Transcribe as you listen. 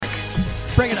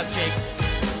Bring it up, Jake.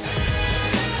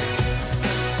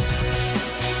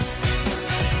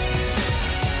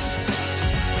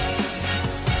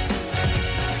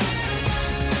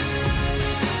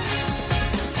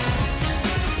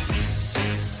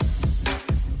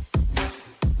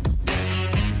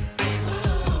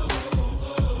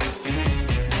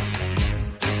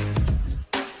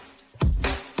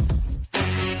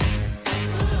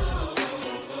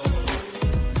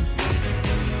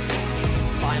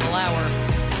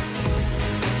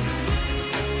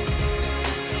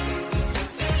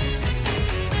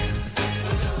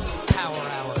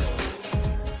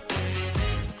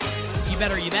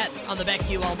 On the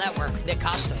BetQL Network, Nick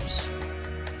Costos,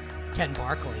 Ken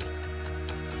Barkley,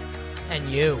 and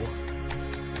you.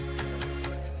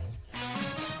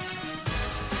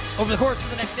 Over the course of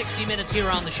the next 60 minutes here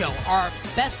on the show, our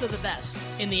best of the best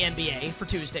in the NBA for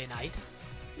Tuesday night.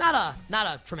 Not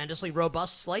a tremendously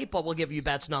robust slate, but we'll give you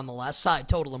bets nonetheless. Side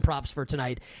total and props for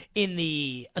tonight in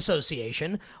the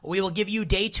association. We will give you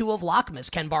day 2 of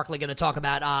Lockmas. Ken Barkley going to talk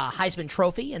about Heisman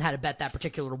Trophy and how to bet that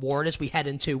particular award as we head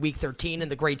into Week 13 in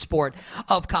the great sport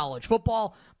of college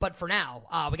football. But for now,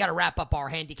 we got to wrap up our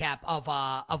handicap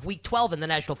of Week 12 in the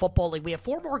National Football League. We have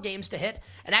 4 more games to hit,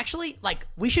 and actually,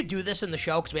 we should do this in the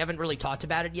show because we haven't really talked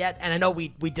about it yet. And I know we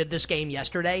did this game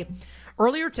yesterday.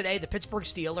 Earlier today, the Pittsburgh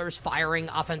Steelers firing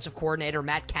offensive coordinator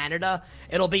Matt Canada.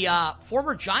 It'll be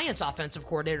former Giants offensive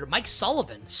coordinator Mike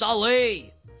Sullivan.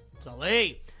 Sully.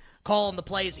 Calling the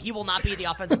plays. He will not be the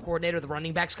offensive coordinator. The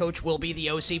running backs coach will be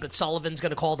the OC, but Sullivan's going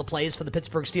to call the plays for the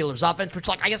Pittsburgh Steelers offense, which,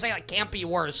 I guess, can't be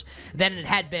worse than it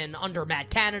had been under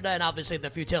Matt Canada, and obviously the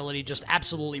futility just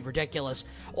absolutely ridiculous.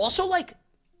 Also,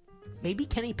 maybe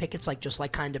Kenny Pickett's,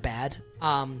 kind of bad.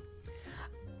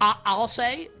 I'll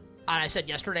say, and I said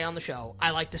yesterday on the show, I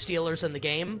like the Steelers in the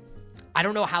game. I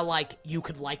don't know how, you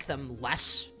could like them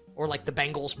less or the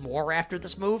Bengals more after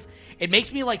this move. It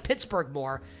makes me like Pittsburgh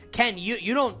more. Ken,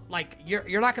 you don't,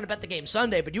 you're not going to bet the game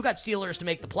Sunday, but you got Steelers to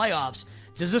make the playoffs.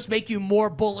 Does this make you more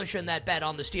bullish in that bet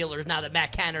on the Steelers now that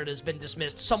Matt Canada has been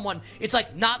dismissed? It's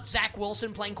not Zach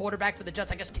Wilson playing quarterback for the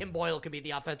Jets. I guess Tim Boyle could be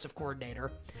the offensive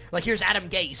coordinator. Here's Adam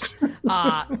Gase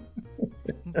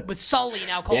with Sully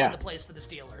now calling the plays for the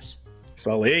Steelers.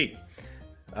 Sully.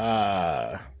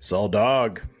 Sull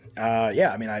dog.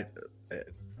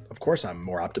 Of course I'm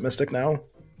more optimistic now,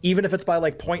 even if it's by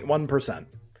 0.1%,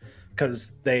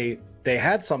 because they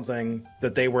had something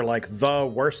that they were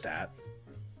the worst at,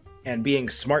 and being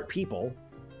smart people,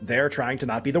 they're trying to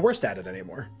not be the worst at it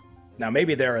anymore. Now,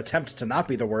 maybe their attempt to not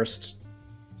be the worst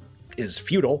is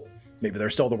futile. Maybe they're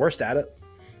still the worst at it,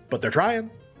 but they're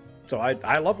trying. So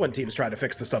I love when teams try to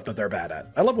fix the stuff that they're bad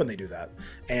at. I love when they do that.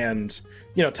 And,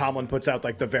 Tomlin puts out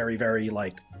the very, very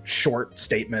short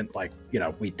statement,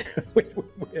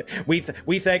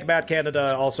 we thank Matt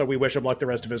Canada. Also, we wish him luck the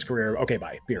rest of his career. Okay,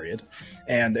 bye, period.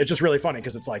 And it's just really funny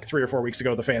because it's 3 or 4 weeks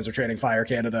ago, the fans are chanting fire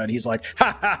Canada. And he's like,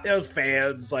 ha ha, those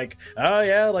fans. Oh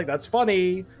yeah, that's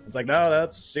funny. It's no,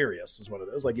 that's serious is what it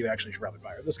is. You actually should probably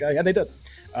fire this guy. And they did.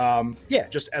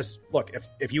 Just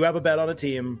if you have a bet on a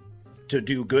team to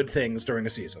do good things during a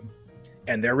season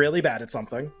and they're really bad at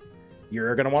something,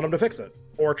 you're going to want them to fix it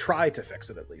or try to fix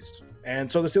it at least.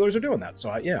 And so the Steelers are doing that. So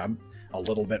I'm a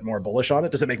little bit more bullish on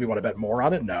it. Does it make me want to bet more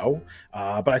on it? No.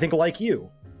 But I think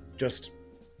just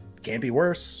can't be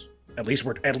worse. At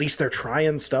least they're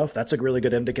trying stuff. That's a really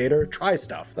good indicator. Try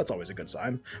stuff. That's always a good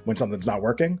sign when something's not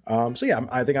working. I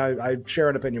think I share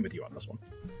an opinion with you on this one.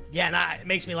 Yeah, and it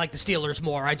makes me like the Steelers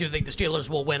more. I do think the Steelers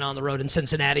will win on the road in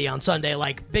Cincinnati on Sunday.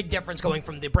 Big difference going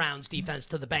from the Browns defense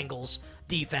to the Bengals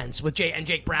defense with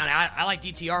Jake Browning. I like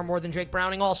DTR more than Jake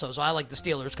Browning also, so I like the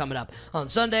Steelers coming up on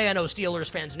Sunday. I know Steelers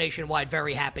fans nationwide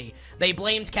very happy. They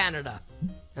blamed Canada,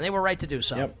 and they were right to do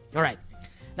so. Yep. All right.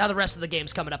 Now the rest of the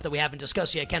games coming up that we haven't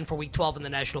discussed yet, Ken, for Week 12 in the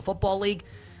National Football League.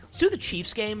 Let's do the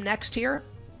Chiefs game next here,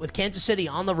 with Kansas City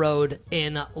on the road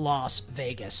in Las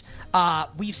Vegas.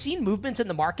 We've seen movements in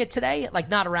the market today,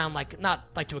 not around,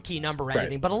 not to a key number or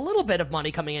anything, but a little bit of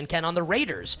money coming in, Ken, on the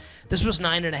Raiders. This was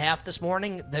 9.5 this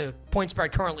morning. The point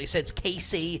spread currently sits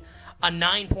KC, a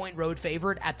 9-point road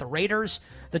favorite at the Raiders.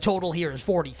 The total here is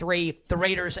 43. The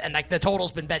Raiders, and the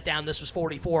total's been bet down. This was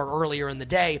 44 earlier in the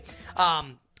day.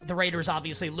 The Raiders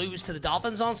obviously lose to the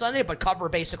Dolphins on Sunday, but cover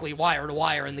basically wire to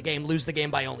wire in the game, lose the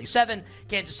game by only 7.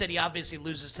 Kansas City obviously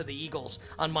loses to the Eagles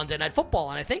on Monday Night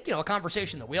Football. And I think, a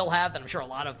conversation that we'll have, that I'm sure a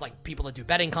lot of people that do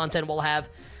betting content will have,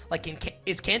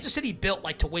 is Kansas City built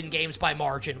to win games by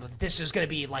margin? This is going to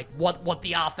be what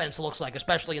the offense looks like,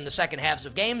 especially in the second halves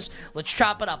of games. Let's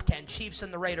chop it up, Ken. Chiefs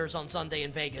and the Raiders on Sunday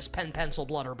in Vegas. Pen, pencil,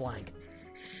 blood, or blank.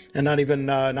 And not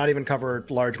even cover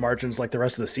large margins like the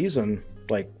rest of the season.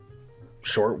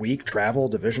 short week, travel,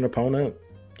 division opponent.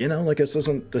 You know, like this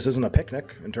isn't a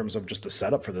picnic in terms of just the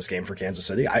setup for this game for Kansas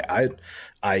City.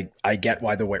 I get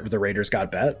why the Raiders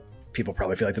got bet. People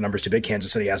probably feel like the number's too big.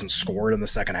 Kansas City hasn't scored in the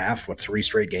second half, 3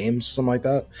 straight games, something like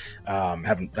that.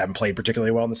 Haven't played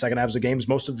particularly well in the second halves of games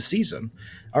most of the season.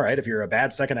 All right, if you're a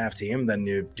bad second half team, then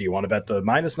do you want to bet the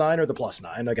 -9 or the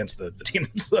 +9 against the team?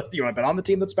 You want to bet on the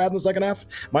team that's bad in the second half,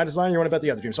 -9. You want to bet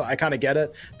the other team. So I kind of get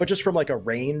it, but just from like a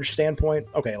range standpoint,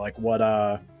 okay, like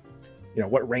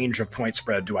what range of point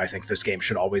spread do I think this game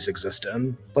should always exist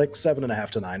in? Like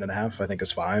 7.5 to 9.5, I think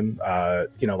is fine.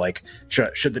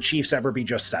 Should the Chiefs ever be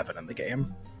just 7 in the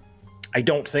game? I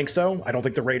don't think so. I don't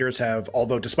think the Raiders have,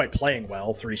 although despite playing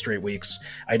well 3 straight weeks,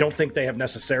 I don't think they have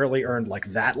necessarily earned like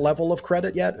that level of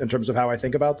credit yet in terms of how I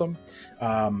think about them.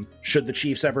 Should the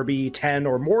Chiefs ever be 10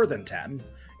 or more than 10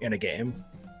 in a game?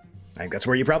 I think that's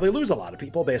where you probably lose a lot of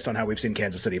people based on how we've seen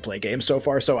Kansas City play games so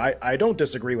far. So I don't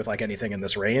disagree with like anything in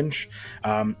this range.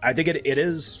 I think it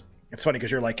is. It's funny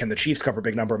because you're like, can the Chiefs cover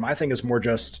big number? My thing is more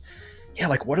just,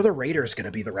 like what are the Raiders going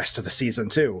to be the rest of the season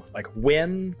too? Like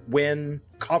win,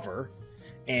 cover,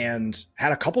 and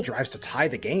had a couple drives to tie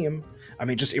the game. I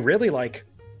mean, just it really like,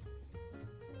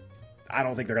 I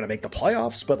don't think they're going to make the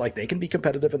playoffs, but like they can be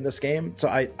competitive in this game. So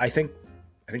I think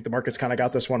the market's kind of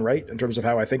got this one right in terms of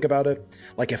how I think about it.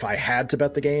 Like if I had to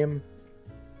bet the game,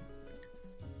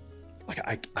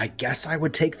 like I guess I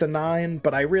would take the 9,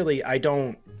 but I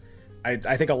don't. I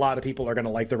think a lot of people are going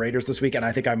to like the Raiders this week, and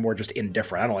I think I'm more just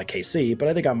indifferent. I don't like KC, but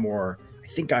I think I'm more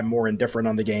indifferent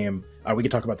on the game. We can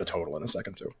talk about the total in a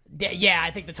second too. Yeah,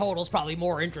 I think the total's probably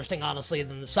more interesting, honestly,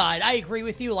 than the side. I agree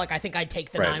with you. Like I think I'd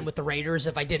take the 9 with the Raiders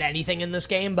if I did anything in this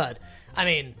game, but I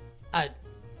mean,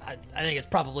 I think it's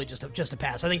probably just a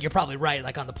pass. I think you're probably right,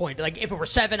 like on the point. Like if it were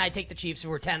 7, I'd take the Chiefs. If it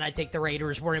were 10, I'd take the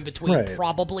Raiders. We're in between,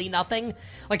 probably nothing.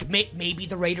 Like maybe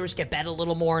the Raiders get bet a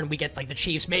little more, and we get like the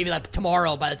Chiefs. Maybe like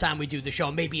tomorrow, by the time we do the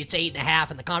show, maybe it's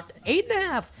 8.5 in the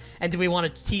 8.5. And do we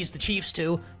want to tease the Chiefs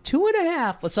to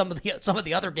 2.5 with some of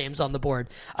the other games on the board?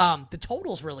 The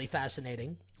total's really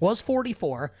fascinating. Was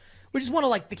 44, which is one of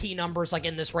like the key numbers like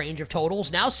in this range of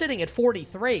totals. Now sitting at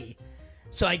 43.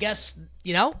 So I guess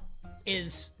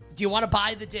do you want to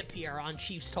buy the dip here on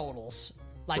Chiefs totals?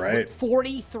 Like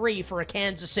 43 for a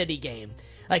Kansas City game.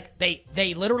 Like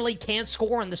they literally can't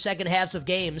score in the second halves of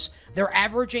games. They're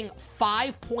averaging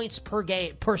 5 points per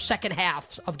game per second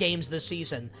half of games this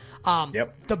season.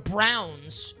 The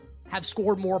Browns have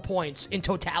scored more points in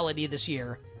totality this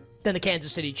year than the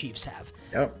Kansas City Chiefs have.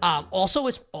 Also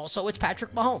it's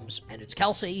Patrick Mahomes, and it's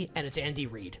Kelsey, and it's Andy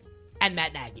Reid, and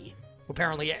Matt Nagy.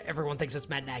 Apparently everyone thinks it's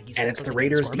Matt Nagy's. And it's the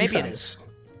Raiders defense. Maybe it is.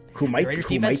 Who might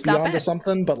be onto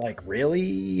something, but like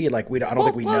really, like I don't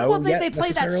think we know. Well, they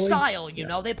play that style, you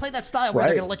know. They play that style where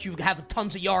they're going to let you have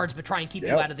tons of yards, but try and keep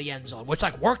you out of the end zone, which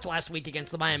like worked last week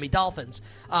against the Miami Dolphins.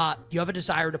 Do you have a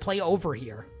desire to play over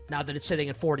here now that it's sitting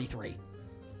at 43?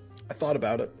 I thought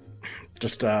about it.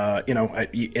 Just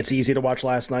it's easy to watch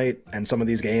last night and some of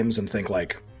these games and think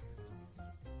like,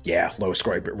 low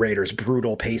scoring. Raiders,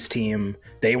 brutal pace team.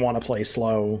 They want to play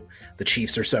slow. The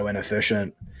Chiefs are so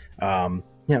inefficient.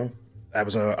 That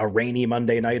was a rainy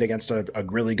Monday night against a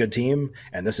really good team,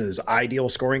 and this is ideal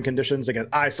scoring conditions. Again,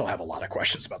 I still have a lot of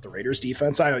questions about the Raiders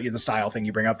defense. I know the style thing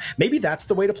you bring up. Maybe that's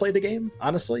the way to play the game,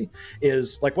 honestly,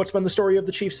 is like what's been the story of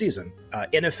the Chiefs season?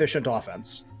 Inefficient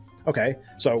offense. Okay,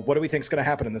 so what do we think is going to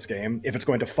happen in this game if it's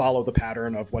going to follow the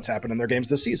pattern of what's happened in their games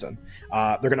this season?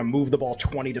 They're going to move the ball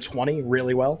 20-20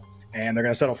 really well, and they're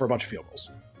going to settle for a bunch of field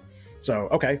goals. So,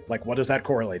 okay, like what does that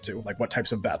correlate to? Like what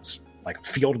types of bets? Like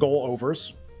field goal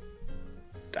overs,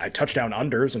 touchdown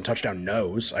unders and touchdown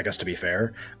nos, I guess to be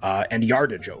fair, and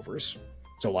yardage overs.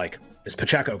 So like, is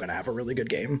Pacheco going to have a really good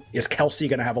game? Is Kelsey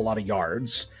going to have a lot of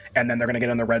yards? And then they're going to get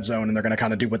in the red zone and they're going to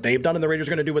kind of do what they've done, and the Raiders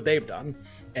are going to do what they've done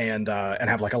and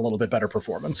have like a little bit better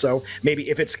performance. So maybe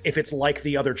if it's like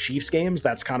the other Chiefs games,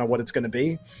 that's kind of what it's going to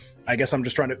be. I guess I'm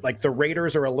just trying to, like, the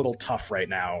Raiders are a little tough right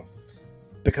now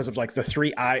because of like the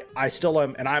three. I still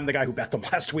am, and I'm the guy who bet them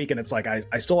last week, and it's like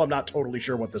I still am not totally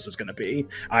sure what this is going to be.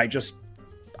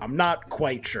 I'm not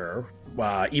quite sure,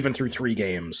 even through 3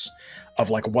 games, of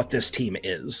like what this team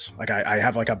is. Like I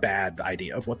have like a bad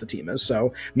idea of what the team is.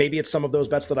 So maybe it's some of those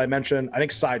bets that I mentioned. I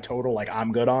think side total, like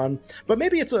I'm good on, but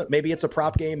maybe it's a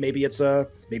prop game. Maybe it's a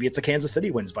Kansas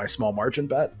City wins by small margin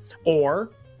bet,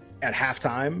 or at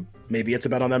halftime, maybe it's a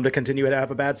bet on them to continue to have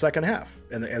a bad second half.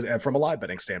 And from a live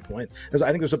betting standpoint, I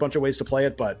think there's a bunch of ways to play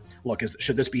it. But look,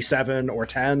 should this be 7 or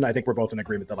 10? I think we're both in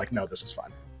agreement that like, no, this is fine.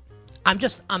 I'm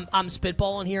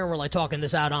spitballing here, and we're like talking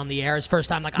this out on the air. It's the first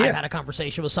time I've had a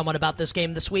conversation with someone about this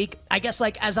game this week. I guess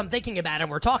as I'm thinking about it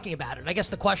and we're talking about it, I guess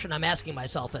the question I'm asking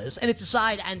myself is, and it's a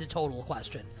side and a total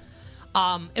question.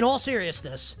 In all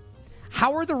seriousness,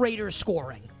 how are the Raiders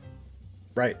scoring?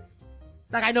 Right.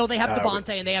 I know they have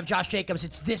Devontae and they have Josh Jacobs.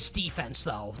 It's this defense,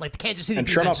 though. The Kansas City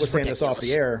defense Chernoff was saying ridiculous. this off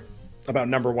the air about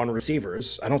number one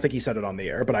receivers. I don't think he said it on the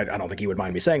air, but I don't think he would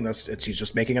mind me saying this. He's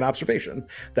just making an observation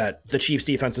that the Chiefs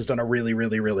defense has done a really,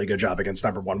 really, really good job against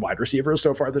number one wide receivers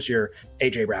so far this year.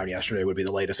 A.J. Brown yesterday would be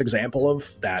the latest example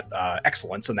of that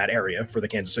excellence in that area for the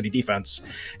Kansas City defense.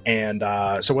 And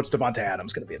so what's Devontae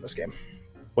Adams going to be in this game?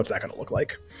 What's that going to look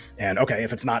like? And okay,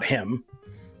 if it's not him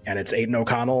and it's Aiden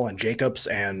O'Connell and Jacobs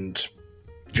and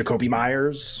Jacoby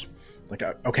Myers,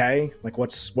 okay,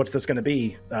 what's this going to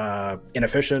be?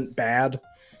 Inefficient, bad,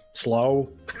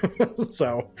 slow.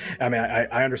 So, I mean,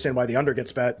 I understand why the under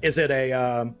gets bet. Is it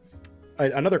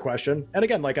another question? And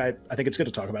again, I think it's good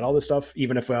to talk about all this stuff,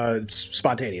 even if it's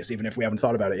spontaneous, even if we haven't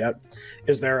thought about it yet.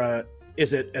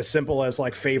 Is it as simple as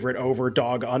favorite over,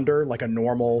 dog under, like a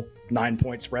normal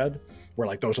 9-point spread,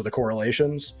 where those are the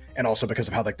correlations, and also because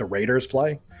of how the Raiders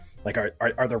play?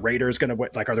 Are the Raiders going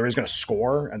to are the Raiders going to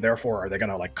score, and therefore are they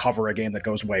going to cover a game that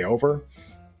goes way over?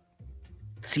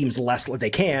 Seems less like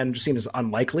they can, just seems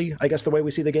unlikely, I guess, the way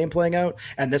we see the game playing out.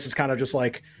 And this is kind of just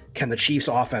can the Chiefs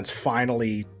offense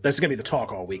finally, this is going to be the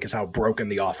talk all week, is how broken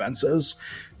the offense is.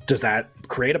 Does that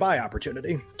create a buy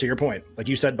opportunity? To your point, like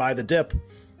you said, buy the dip.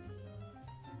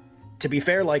 To be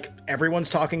fair, everyone's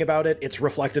talking about it, it's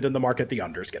reflected in the market, the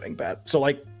under's getting bet. So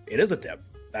it is a dip.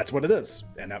 That's what it is.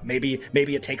 And maybe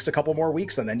it takes a couple more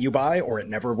weeks and then you buy, or it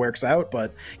never works out,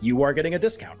 but you are getting a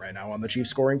discount right now on the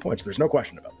Chiefs scoring points. There's no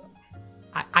question about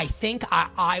that. I think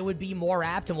I would be more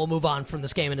apt, and we'll move on from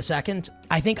this game in a second.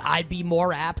 I think I'd be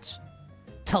more apt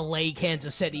to lay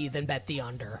Kansas City than bet the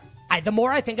under. The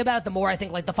more I think about it, the more I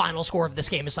think the final score of this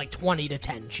game is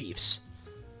 20-10 Chiefs.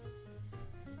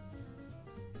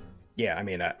 Yeah, I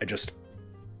mean, I just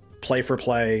play for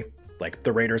play.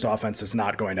 The Raiders offense is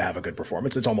not going to have a good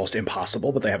performance. It's almost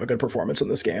impossible that they have a good performance in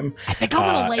this game. I think I'm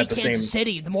going to lay Kansas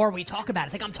City. The more we talk about it, I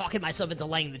think I'm talking myself into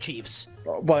laying the Chiefs.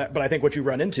 But I think what you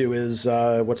run into is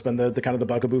what's been the kind of the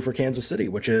bugaboo for Kansas City,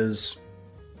 which is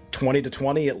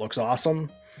 20-20. It looks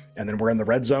awesome. And then we're in the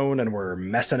red zone and we're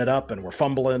messing it up and we're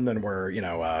fumbling and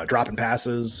we're, dropping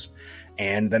passes.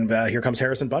 And then here comes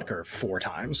Harrison Butker 4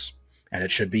 times. And it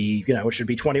should be, it should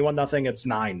be 21-0. It's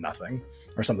 9-0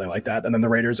 or something like that. And then the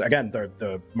Raiders, again,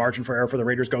 the margin for error for the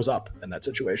Raiders goes up in that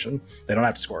situation. They don't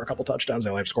have to score a couple touchdowns. They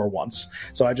only have to score once.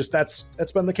 So that's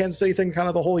been the Kansas City thing kind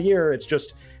of the whole year. It's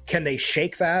just, can they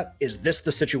shake that? Is this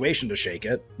the situation to shake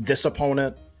it? This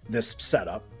opponent, this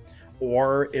setup?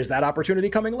 Or is that opportunity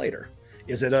coming later?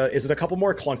 Is it a couple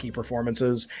more clunky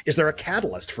performances? Is there a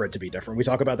catalyst for it to be different? We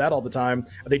talk about that all the time.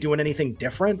 Are they doing anything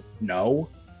different? No.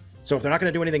 So if they're not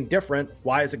going to do anything different,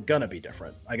 why is it going to be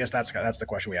different? I guess that's the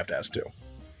question we have to ask too.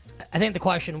 I think the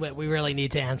question we really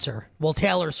need to answer: will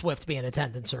Taylor Swift be in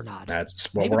attendance or not?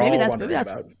 That's what we're all wondering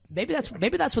about. Maybe that's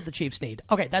what the Chiefs need.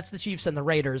 Okay, that's the Chiefs and the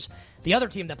Raiders. The other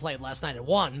team that played last night and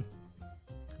won,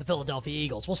 the Philadelphia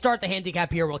Eagles. We'll start the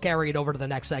handicap here. We'll carry it over to the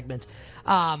next segment.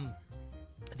 The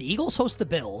Eagles host the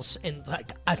Bills in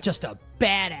just a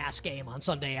badass game on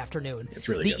Sunday afternoon. It's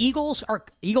really the good.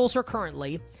 Eagles are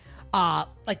currently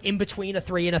in between a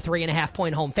 3 and a 3.5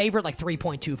 point home favorite,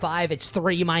 3.25. It's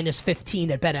 3 minus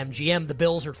 15 at BetMGM. The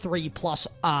Bills are 3 plus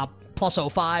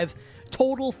 05.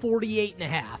 Total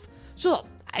 48.5. So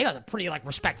I got a pretty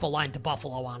respectful line to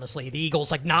Buffalo, honestly. The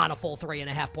Eagles not a full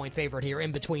 3.5 point favorite here,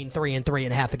 in between 3 and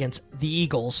 3.5 against the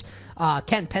Eagles.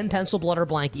 Ken, pen, pencil, blood, or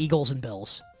blank, Eagles and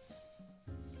Bills.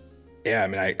 Yeah, I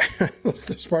mean,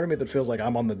 there's part of me that feels like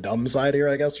I'm on the dumb side here,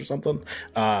 I guess, or something.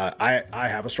 I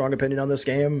have a strong opinion on this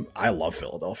game. I love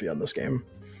Philadelphia in this game.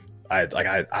 I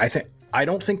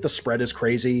don't think the spread is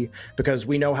crazy because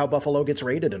we know how Buffalo gets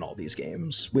rated in all these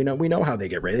games. We know how they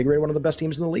get rated. They get one of the best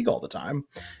teams in the league all the time,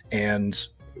 and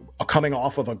coming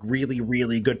off of a really,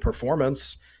 really good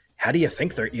performance, how do you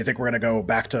think you think we're going to go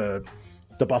back to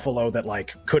the Buffalo that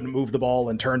couldn't move the ball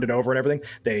and turned it over and everything?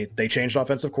 They changed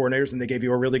offensive coordinators and they gave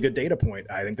you a really good data point.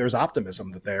 I think there's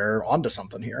optimism that they're onto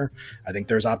something here. I think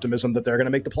there's optimism that they're going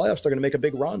to make the playoffs. They're going to make a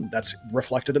big run. That's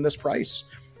reflected in this price.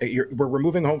 We're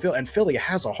removing home field, and Philly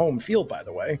has a home field, by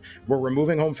the way. We're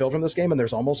removing home field from this game, and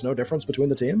there's almost no difference between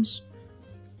the teams.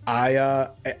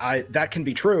 That can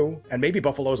be true, and maybe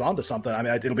Buffalo's onto something. I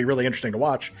mean, it'll be really interesting to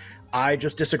watch. I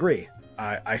just disagree.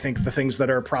 I think the things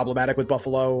that are problematic with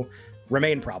Buffalo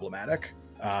remain problematic.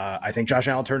 I think Josh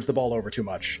Allen turns the ball over too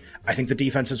much. I think the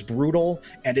defense is brutal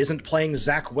and isn't playing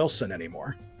Zach Wilson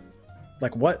anymore.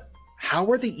 What? how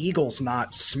are the Eagles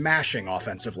not smashing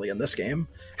offensively in this game?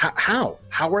 How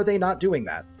are they not doing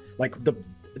that? Like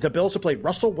the Bills have played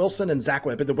Russell Wilson and Zach,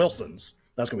 but the Wilsons.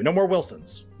 That's gonna be no more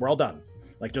Wilsons. We're all done.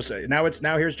 Like just now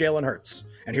here's Jalen Hurts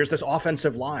and here's this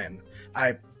offensive line.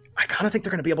 I kind of think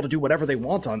they're going to be able to do whatever they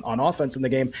want on offense in the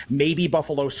game. Maybe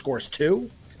Buffalo scores 2.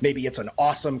 Maybe it's an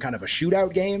awesome kind of a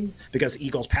shootout game because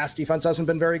Eagles' pass defense hasn't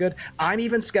been very good. I'm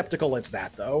even skeptical it's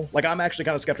that, though. Like, I'm actually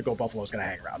kind of skeptical Buffalo's going to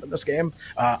hang around in this game.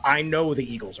 I know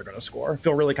the Eagles are going to score.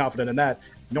 Feel really confident in that.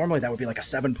 Normally, that would be like a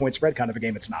 7-point spread kind of a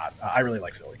game. It's not. I really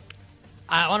like Philly.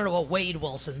 I want to know what Wade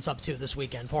Wilson's up to this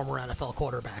weekend, former NFL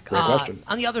quarterback. Great question.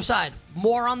 On the other side,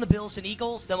 more on the Bills and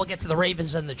Eagles. Then we'll get to the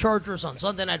Ravens and the Chargers on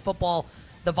Sunday Night Football,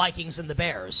 the Vikings and the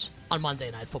Bears on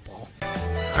Monday Night Football.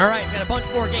 All right, we've got a bunch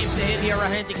more games to hit here. Our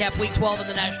handicap Week 12 in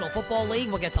the National Football League.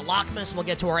 We'll get to Lockmas, and we'll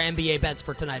get to our NBA bets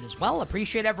for tonight as well.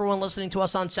 Appreciate everyone listening to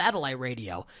us on satellite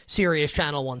radio, Sirius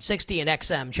Channel 160 and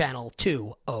XM Channel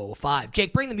 205.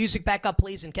 Jake, bring the music back up,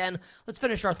 please. And Ken, let's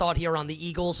finish our thought here on the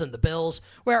Eagles and the Bills,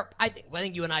 where I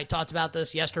think you and I talked about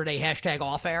this yesterday, hashtag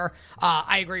off air.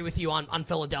 I agree with you on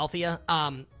Philadelphia.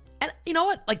 And you know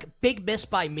what? Like, big miss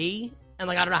by me. And,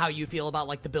 like, I don't know how you feel about,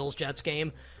 like, the Bills-Jets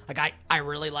game. Like, I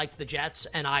really liked the Jets,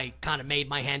 and I kind of made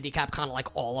my handicap kind of, like,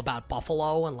 all about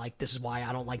Buffalo, and, like, this is why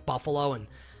I don't like Buffalo. And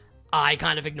I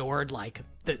kind of ignored, like,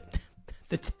 the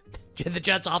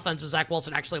Jets' offense with Zach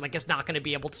Wilson actually, like, is not going to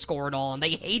be able to score at all. And they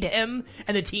hate him,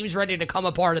 and the team's ready to come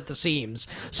apart at the seams.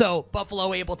 So,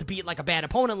 Buffalo able to beat, like, a bad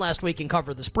opponent last week and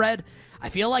cover the spread. I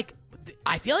feel like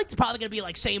it's probably going to be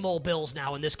like same old Bills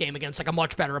now in this game against like a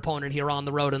much better opponent here on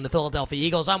the road in the Philadelphia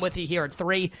Eagles. I'm with you here at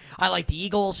 3. I like the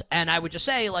Eagles, and I would just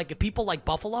say, like, if people like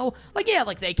Buffalo, like, yeah,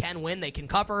 like they can win, they can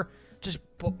cover, just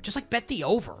like bet the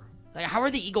over. Like, how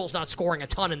are the Eagles not scoring a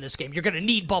ton in this game? You're going to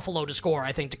need Buffalo to score,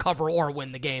 I think, to cover or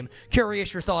win the game.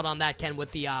 Curious your thought on that, Ken,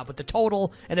 with the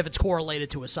total and if it's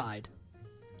correlated to a side.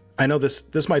 I know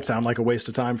this might sound like a waste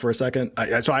of time for a second.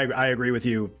 So I agree with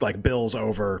you. Like, Bills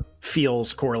over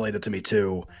feels correlated to me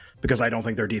too, because I don't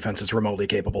think their defense is remotely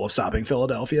capable of stopping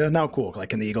Philadelphia. Now, cool. Like,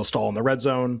 can the Eagles stall in the red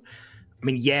zone? I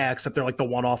mean, yeah, except they're like the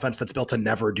one offense that's built to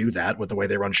never do that with the way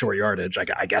they run short yardage.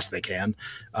 I guess they can.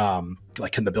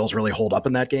 Like, can the Bills really hold up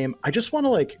in that game? I just want to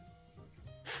like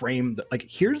frame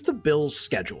here's the Bills'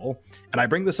 schedule, and I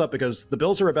bring this up because the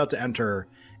Bills are about to enter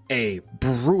a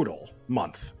brutal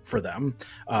month for them,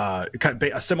 kind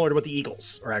of similar to what the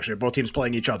Eagles are. Actually, both teams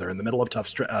playing each other in the middle of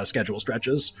tough schedule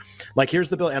stretches. Like, here's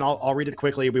the bill, and I'll read it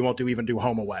quickly. We won't even do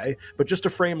home away, but just to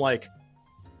frame, like,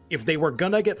 if they were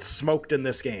gonna get smoked in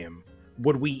this game,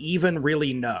 would we even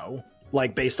really know?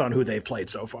 Like, based on who they've played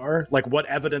so far, like what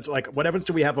evidence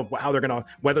do we have of whether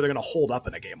they're gonna hold up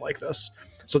in a game like this?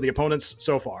 So the opponents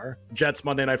so far: Jets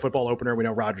Monday Night Football opener. We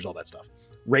know Rodgers, all that stuff.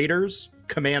 Raiders,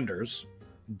 Commanders,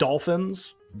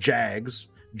 Dolphins, Jags,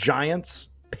 Giants,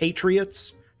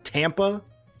 Patriots, Tampa,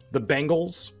 the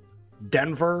Bengals,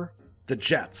 Denver, the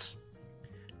Jets.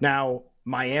 Now,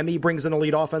 Miami brings an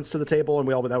elite offense to the table, and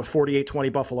that was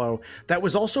 48-20 Buffalo. That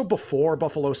was also before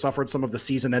Buffalo suffered some of the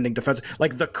season-ending defense.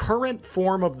 Like, the current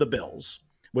form of the Bills,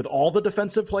 with all the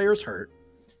defensive players hurt,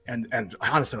 and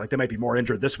honestly, like, they might be more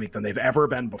injured this week than they've ever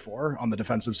been before on the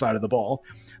defensive side of the ball.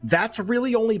 That's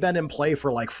really only been in play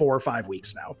for like 4 or 5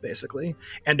 weeks now, basically.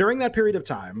 And during that period of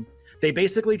time, they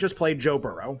basically just played Joe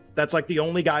Burrow. That's like the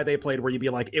only guy they played where you'd be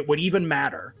like, it would even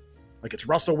matter. Like, it's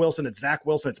Russell Wilson, it's Zach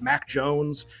Wilson, it's Mac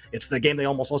Jones. It's the game they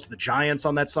almost lost to the Giants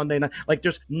on that Sunday night. Like,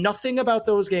 there's nothing about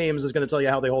those games is going to tell you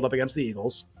how they hold up against the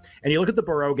Eagles. And you look at the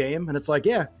Burrow game, and it's like,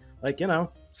 yeah, like, you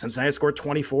know, Cincinnati scored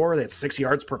 24. They had 6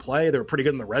 yards per play. They were pretty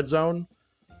good in the red zone.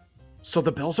 So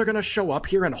the Bills are going to show up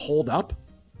here and hold up?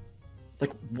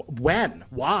 Like, when?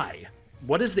 Why?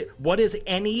 What is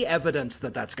any evidence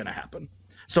that that's going to happen?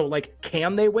 So, like,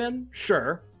 can they win?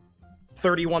 Sure.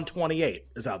 31-28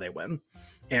 is how they win.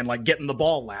 And, like, getting the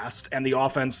ball last and the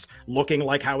offense looking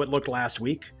like how it looked last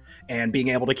week and being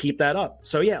able to keep that up.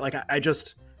 So, yeah, like,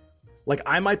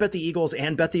 I might bet the Eagles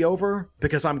and bet the over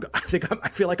because I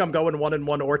feel like I'm going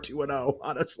 1-1 or 2-0,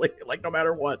 honestly, like, no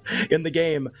matter what in the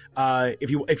game. If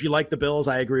you like the Bills,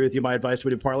 I agree with you. My advice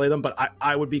would be parlay them, but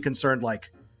I would be concerned,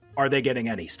 like, are they getting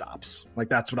any stops? Like,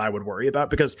 that's what I would worry about,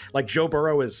 because, like, Joe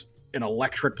Burrow is an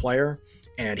electric player,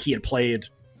 and he had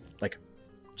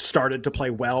started to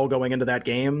play well going into that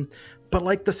game, but,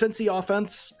 like, the Cincy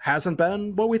offense hasn't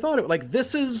been what we thought it. Like,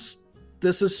 this is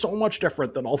so much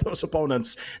different than all those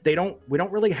opponents. We don't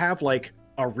really have, like,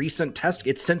 a recent test.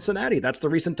 It's Cincinnati. That's the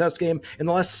recent test game in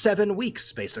the last 7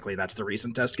 weeks. Basically, that's the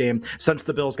recent test game since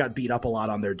the Bills got beat up a lot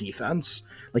on their defense.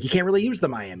 Like, you can't really use the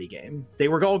Miami game. They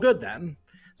were all good then.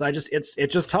 It's So it's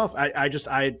just tough.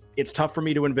 It's tough for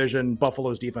me to envision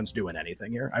Buffalo's defense doing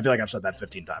anything here. I feel like I've said that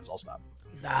 15 times. I'll stop.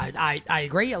 I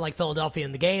agree. I like Philadelphia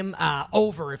in the game.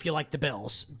 Over if you like the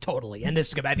Bills, totally. And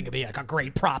this is, I think, it'd be like a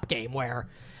great prop game where,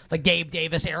 like, Gabe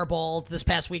Davis airballed this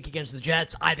past week against the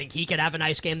Jets. I think he could have a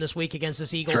nice game this week against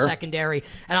this Eagles secondary.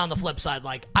 And on the flip side,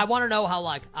 like, I want to know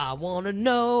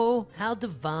how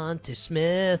Devontae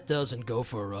Smith doesn't go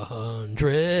for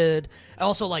 100.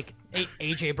 Also, like,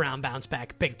 A.J. Brown bounced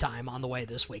back big time on the way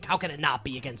this week. How can it not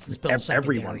be against this Bills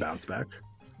secondary? Everyone bounced back.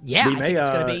 Yeah, I think it's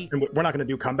going to be. We're not going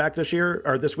to do comeback this year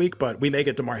or this week, but we may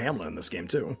get DeMar Hamlin in this game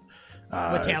too.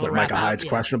 With Taylor Micah Hyde's out,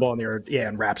 questionable,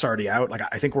 and Rapp's already out. Like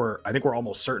I think we're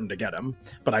almost certain to get him,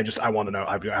 but I want to know.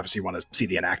 I obviously want to see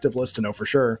the inactive list to know for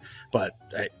sure. But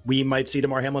we might see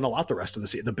DeMar Hamlin a lot the rest of the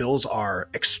season. The Bills are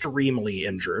extremely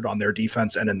injured on their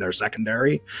defense and in their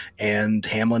secondary, and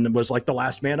Hamlin was like the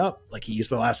last man up. Like he's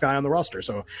the last guy on the roster,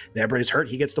 so everybody's hurt.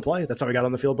 He gets to play. That's how he got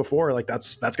on the field before. Like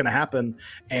that's going to happen,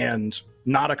 and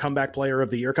not a comeback player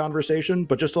of the year conversation,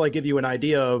 but just to like give you an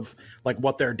idea of like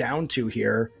what they're down to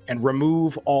here and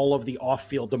remove all of the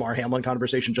off-field DeMar Hamlin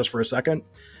conversation just for a second.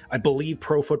 I believe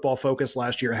Pro Football Focus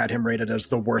last year had him rated as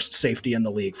the worst safety in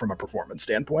the league from a performance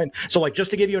standpoint. So like,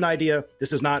 just to give you an idea,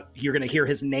 this is not, you're going to hear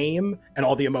his name and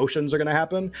all the emotions are going to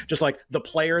happen. Just like the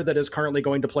player that is currently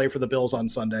going to play for the Bills on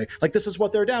Sunday, like this is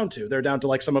what they're down to. They're down to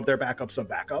like some of their backups of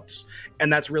backups.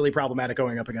 And that's really problematic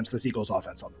going up against this Eagles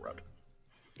offense on the road.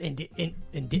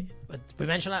 Indeed. We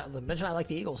mentioned I like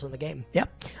the Eagles in the game.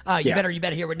 Yep. You better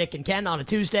hear with Nick and Ken on a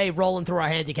Tuesday, rolling through our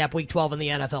handicap week 12 in the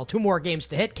NFL. 2 more games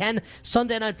to hit. Ken,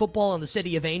 Sunday Night Football in the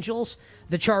City of Angels.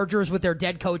 The Chargers with their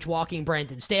dead coach walking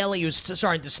Brandon Staley, who's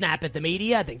starting to snap at the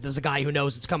media. I think there's a guy who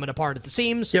knows it's coming apart at the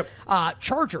seams. Yep.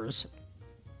 Chargers,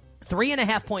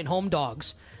 3.5-point home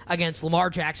dogs against Lamar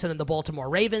Jackson and the Baltimore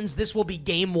Ravens. This will be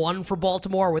game 1 for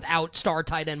Baltimore without star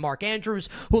tight end Mark Andrews,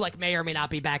 who like may or may not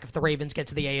be back if the Ravens get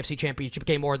to the AFC Championship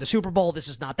game or the Super Bowl. This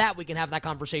is not that. We can have that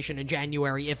conversation in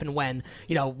January if and when,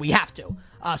 we have to.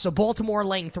 So Baltimore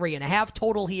laying 3.5.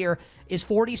 Total here is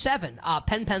 47.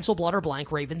 Pen, pencil, blood, or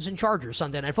blank, Ravens and Chargers,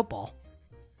 Sunday Night Football.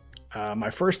 My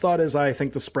first thought is I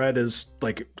think the spread is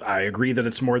like, I agree that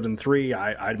it's more than 3.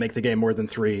 I'd make the game more than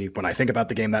 3. When I think about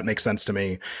the game, that makes sense to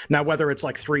me. Now, whether it's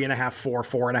like 3.5, 4,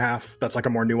 4.5, that's like a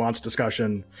more nuanced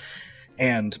discussion.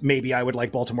 And maybe I would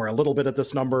like Baltimore a little bit at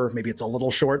this number. Maybe it's a little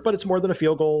short, but it's more than a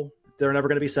field goal. They're never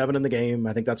going to be 7 in the game.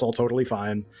 I think that's all totally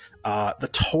fine. The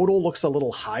total looks a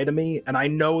little high to me. And I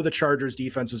know the Chargers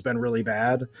defense has been really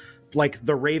bad. Like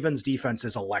the Ravens defense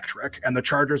is electric and the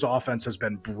Chargers offense has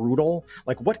been brutal.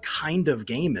 Like what kind of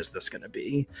game is this going to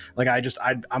be? Like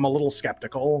I'm a little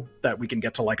skeptical that we can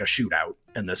get to like a shootout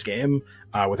in this game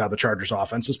with how the Chargers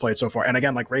offense has played so far. And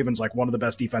again, like Ravens, like one of the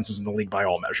best defenses in the league by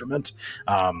all measurement.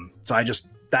 So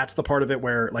that's the part of it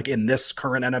where like in this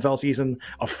current NFL season,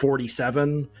 a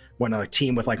 47 when a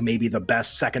team with like maybe the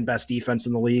second best defense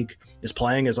in the league is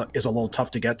playing is a little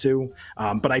tough to get to.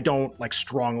 But I don't like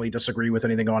strongly disagree with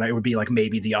anything on it. It would be like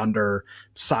maybe the under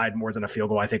side more than a field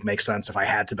goal. I think makes sense. If I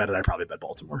had to bet it, I'd probably bet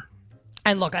Baltimore.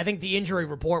 And look, I think the injury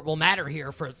report will matter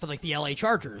here for like the LA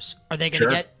Chargers. Are they going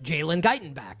to get Jalen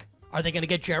Guyton back? Are they going to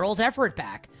get Gerald Everett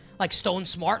back? Like Stone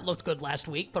Smart looked good last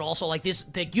week, but also like this,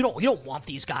 you don't want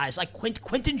these guys. Like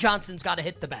Quentin Johnston's got to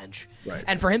hit the bench, right?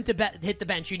 And for him to hit the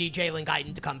bench, you need Jalen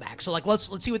Guyton to come back. So like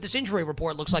let's see what this injury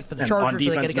report looks like for the Chargers. On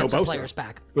defense, so they get no some Bosa players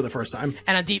back for the first time.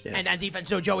 And on defense,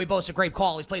 no Joey Bosa. Great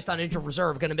call. He's placed on injured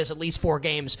reserve. Going to miss at least 4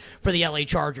 games for the LA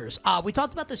Chargers. We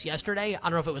talked about this yesterday. I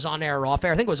don't know if it was on air or off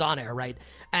air. I think it was on air, right?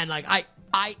 And like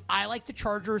I like the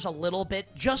Chargers a little bit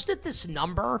just at this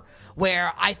number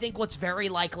where I think what's very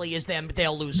likely is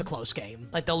they'll lose a close game.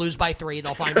 Like they'll lose by 3.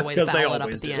 They'll find a way to foul it up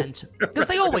at the end. Because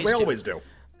they always do.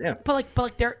 Yeah. But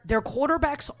like their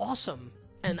quarterback's awesome.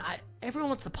 And everyone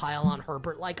wants to pile on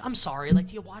Herbert. Like, I'm sorry. Like,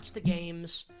 do you watch the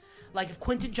games? Like, if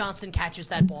Quentin Johnston catches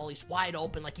that ball, he's wide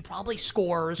open. Like, he probably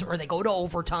scores or they go to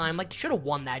overtime. Like, they should have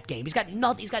won that game. He's got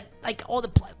nothing. He's got, like, all the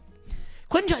play.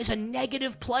 Quentin Johnston's a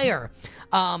negative player.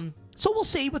 So we'll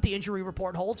see what the injury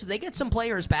report holds. If they get some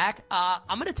players back,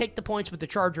 I'm going to take the points with the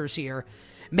Chargers here.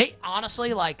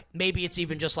 Honestly, like, maybe it's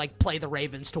even just, like, play the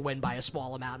Ravens to win by a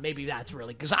small amount. Maybe that's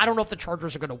really, because I don't know if the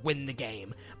Chargers are going to win the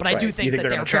game. But I do think that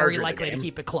they're very likely to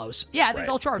keep it close. Yeah, I think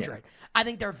they'll charge it. I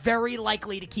think they're very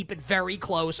likely to keep it very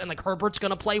close, and, like, Herbert's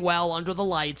going to play well under the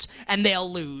lights, and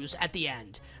they'll lose at the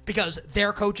end. Because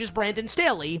their coach is Brandon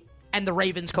Staley, and the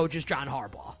Ravens coach is John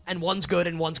Harbaugh. And one's good,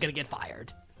 and one's going to get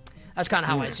fired. That's kind of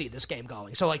how I see this game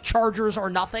going. So, like, Chargers or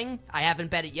nothing. I haven't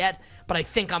bet it yet, but I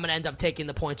think I'm going to end up taking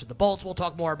the points with the Bolts. We'll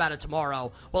talk more about it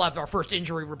tomorrow. We'll have our first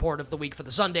injury report of the week for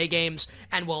the Sunday games,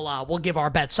 and we'll give our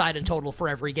bet side and total for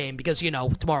every game because,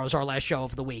 tomorrow's our last show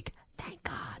of the week. Thank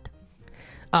God.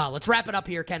 Let's wrap it up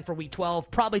here, Ken, for Week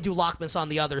 12. Probably do Lockmas on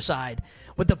the other side.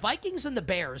 With the Vikings and the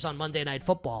Bears on Monday Night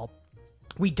Football,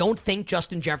 we don't think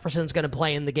Justin Jefferson's going to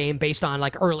play in the game based on,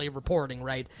 early reporting,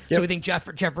 right? Yep. So we think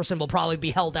Jefferson will probably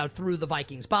be held out through the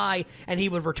Vikings bye, and he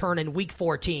would return in Week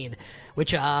 14,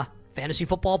 which, fantasy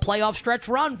football playoff stretch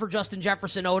run for Justin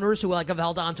Jefferson owners who, have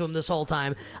held on to him this whole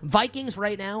time. Vikings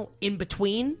right now in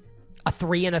between a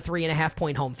 3 and a 3.5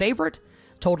 point home favorite.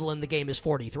 Total in the game is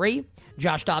 43.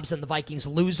 Josh Dobbs and the Vikings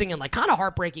losing in kind of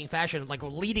heartbreaking fashion,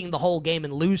 leading the whole game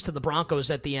and lose to the Broncos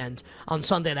at the end on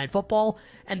Sunday Night Football.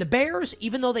 And the Bears,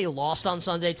 even though they lost on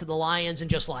Sunday to the Lions and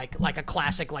just like a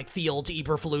classic Fields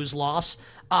Eberflus loss,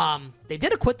 they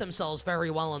did acquit themselves very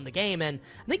well in the game. And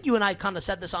I think you and I kind of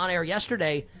said this on air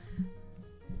yesterday.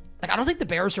 I don't think the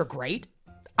Bears are great.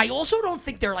 I also don't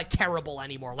think they're terrible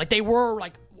anymore. They were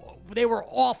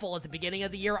awful at the beginning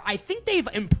of the year. I think they've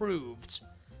improved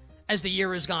as the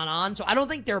year has gone on. So I don't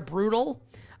think they're brutal.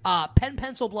 Pen,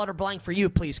 pencil, blood, or blank for you,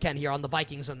 please, Ken, here on the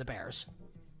Vikings and the Bears.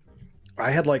 I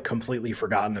had completely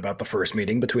forgotten about the first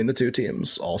meeting between the two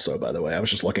teams also, by the way. I was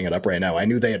just looking it up right now. I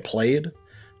knew they had played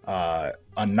on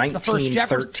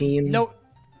 1913. No,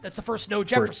 that's the first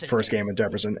Jefferson. First game with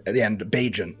Jefferson. And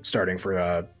Bajan starting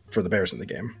for the Bears in the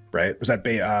game, right? Was that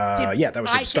yeah, that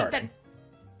was him starting.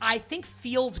 I think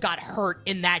Fields got hurt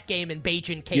in that game and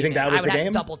Bajan came in. You think that was the game? I would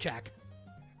have to double check.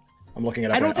 I'm looking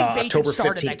at it. I don't think Bajan October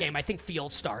started 15th. that game. I think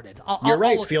Fields started. You're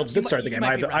right. Fields did start the game.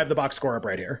 I have the box score up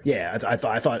right here. Yeah, I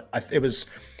thought it was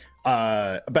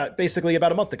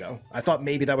about a month ago. I thought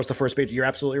maybe that was the first Bajan. You're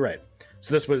absolutely right.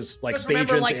 So this was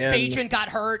Bajan got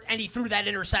hurt and he threw that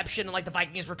interception and the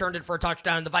Vikings returned it for a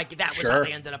touchdown and that was how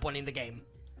they ended up winning the game.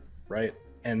 Right.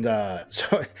 And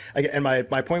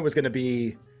my point was going to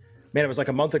be, man, it was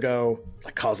a month ago.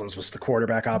 Cousins was the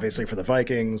quarterback, obviously, for the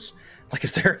Vikings.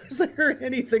 Is there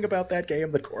anything about that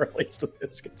game that correlates to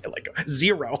this game?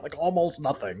 Zero, almost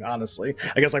nothing, honestly.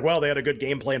 I guess they had a good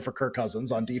game plan for Kirk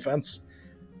Cousins on defense.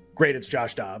 Great, it's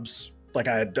Josh Dobbs.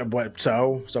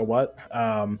 So what?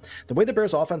 The way the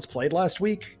Bears offense played last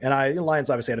week, and Lions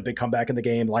obviously had a big comeback in the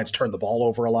game. Lions turned the ball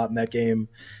over a lot in that game.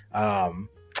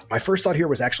 My first thought here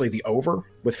was actually the over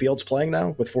with Fields playing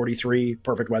now with 43,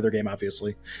 perfect weather game,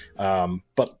 obviously.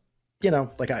 But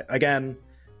again,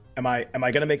 am I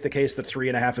going to make the case that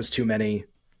 3.5 is too many?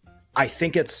 I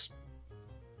think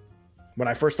when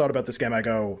I first thought about this game, I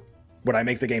go, would I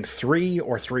make the game 3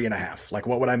 or 3.5?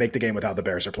 What would I make the game with how the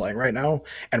Bears are playing right now?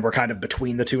 And we're kind of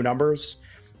between the two numbers.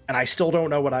 And I still don't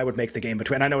know what I would make the game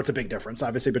between. I know it's a big difference,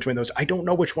 obviously, between those. I don't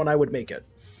know which one I would make it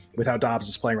with how Dobbs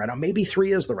is playing right now. Maybe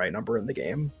 3 is the right number in the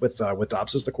game with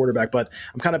Dobbs as the quarterback, but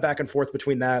I'm kind of back and forth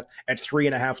between that. At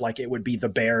 3.5, it would be the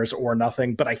Bears or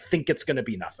nothing, but I think it's going to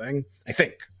be nothing. I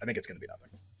think it's going to be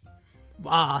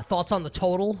nothing. Thoughts on the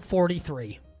total?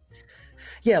 43.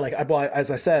 Yeah,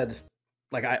 as I said,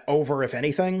 I over if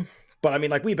anything, but I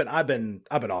mean, I've been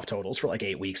off totals for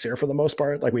 8 weeks here for the most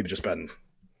part.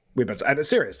 We've been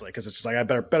seriously, because it's just I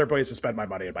better place to spend my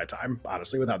money and my time,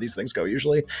 honestly, with how these things go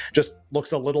usually. Just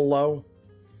looks a little low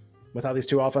with how these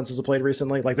two offenses have played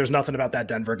recently. There's nothing about that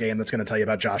Denver game that's going to tell you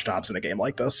about Josh Dobbs in a game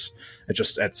like this. It's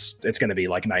going to be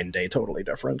night and day, totally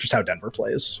different, just how Denver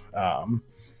plays.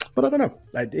 But I don't know.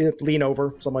 I lean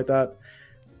over, something like that.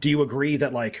 Do you agree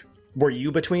that were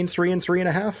you between 3 and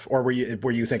 3.5, or were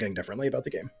you thinking differently about the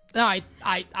game? No, I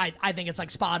think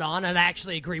it's spot on, and I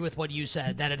actually agree with what you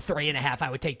said that at 3.5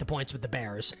 I would take the points with the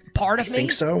Bears. Part of me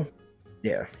think so.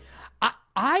 Yeah.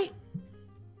 I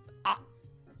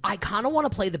kind of want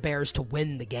to play the Bears to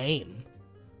win the game,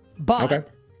 but okay.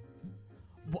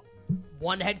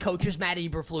 One head coach is Matt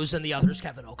Eberflus and the other is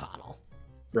Kevin O'Connell.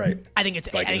 Right. I think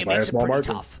it makes it pretty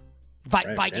margin. Tough.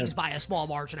 Vikings by a small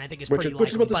margin, I think, is pretty likely.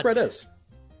 Which is what the spread is.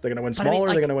 They're going to win smaller.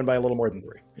 They're going to win by a little more than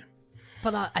 3. Yeah.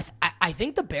 But I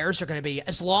think the Bears are going to be,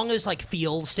 as long as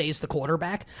Fields stays the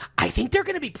quarterback, I think they're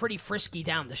going to be pretty frisky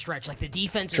down the stretch. The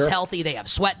defense is healthy. They have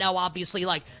Sweat now, obviously.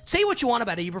 Say what you want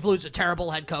about Eberflus, a terrible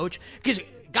head coach, because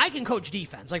guy can coach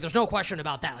defense. There's no question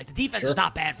about that. The defense is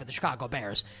not bad for the Chicago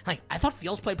Bears. I thought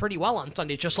Fields played pretty well on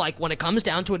Sunday. It's just when it comes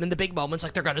down to it in the big moments,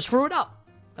 they're going to screw it up.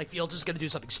 Like, Fields is going to do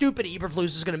something stupid.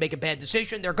 Eberflus is going to make a bad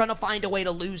decision. They're going to find a way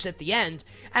to lose at the end.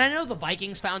 And I know the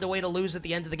Vikings found a way to lose at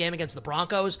the end of the game against the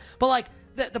Broncos, but, like,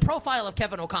 the profile of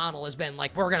Kevin O'Connell has been,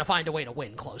 like, we're going to find a way to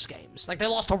win close games. Like, they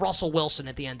lost to Russell Wilson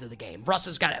at the end of the game. Russ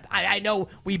has got I know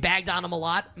we bagged on him a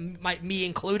lot, me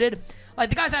included. Like,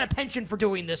 the guy's had a penchant for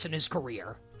doing this in his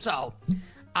career. So,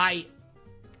 I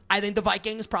think the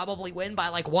Vikings probably win by,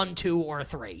 like, 1, 2, or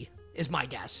 3. Is my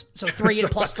guess. So 3 and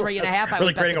plus 3.5.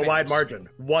 Really creating a wide margin.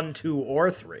 1, 2,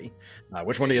 or 3.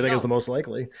 Which one do you think is the most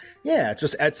likely? Yeah,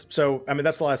 so. I mean,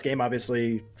 that's the last game,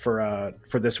 obviously, for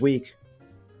this week.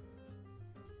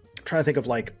 I'm trying to think of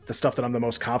like the stuff that I'm the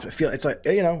most confident. It's like,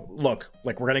 look,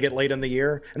 like we're gonna get late in the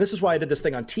year, and this is why I did this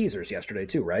thing on teasers yesterday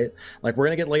too, right? Like we're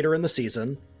gonna get later in the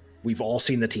season. We've all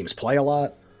seen the teams play a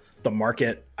lot. The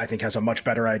market, I think, has a much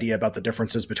better idea about the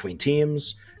differences between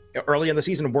teams. Early in the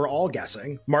season, we're all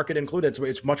guessing, market included. So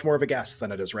it's much more of a guess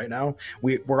than it is right now.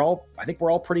 I think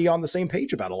we're all pretty on the same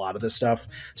page about a lot of this stuff.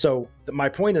 So my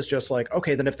point is just like,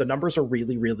 okay, then if the numbers are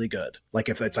really, really good, like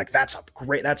if it's like, that's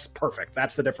great, that's perfect,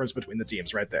 that's the difference between the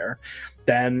teams right there,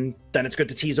 then it's good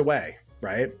to tease away,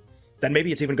 right? Then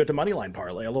maybe it's even good to moneyline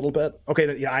parlay a little bit.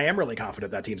 Okay, yeah, I am really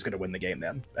confident that team's going to win the game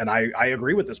then. And I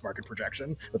agree with this market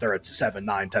projection that they're at 7,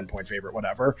 9, 10-point favorite,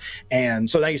 whatever. And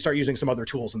so now you start using some other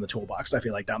tools in the toolbox, I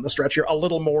feel like, down the stretch here, a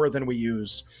little more than we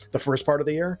used the first part of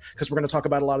the year, because we're going to talk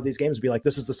about a lot of these games and be like,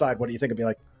 this is the side, what do you think? And be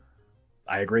like,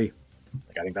 I agree.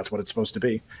 Like, I think that's what it's supposed to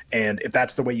be. And if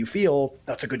that's the way you feel,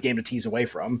 that's a good game to tease away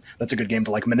from. That's a good game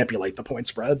to, like, manipulate the point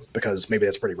spread, because maybe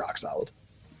that's pretty rock solid.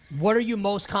 What are you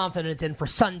most confident in for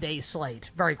Sunday's slate?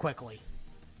 Very quickly.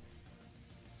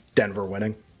 Denver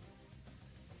winning.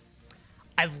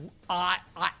 I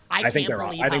think they're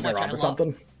on to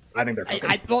something. I think they're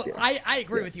cooking. I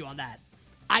agree with you on that.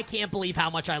 I can't believe how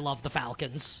much I love the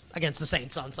Falcons against the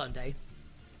Saints on Sunday.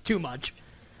 Too much.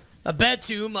 A bet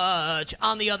too much.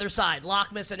 On the other side,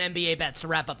 Lockmas and NBA bets to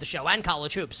wrap up the show, and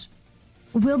college hoops.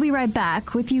 We'll be right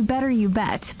back with You Better You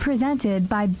Bet, presented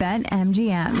by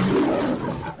BetMGM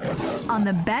on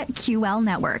the BetQL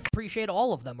network. Appreciate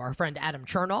all of them. Our friend Adam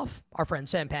Chernoff, our friend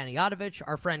Sam Panayotovich,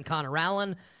 our friend Connor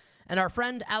Allen, and our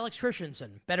friend Alex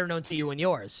Christensen, better known to you and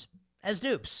yours as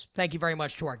Noops. Thank you very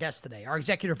much to our guest today. Our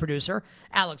executive producer,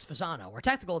 Alex Fasano. Our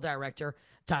technical director,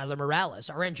 Tyler Morales.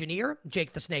 Our engineer,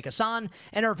 Jake the Snake Hassan.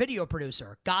 And our video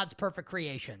producer, God's Perfect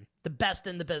Creation, the best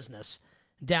in the business,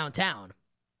 downtown,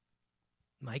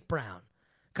 Mike Brown.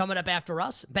 Coming up after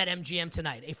us, BetMGM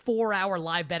tonight, a 4-hour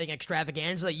live betting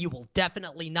extravaganza that you will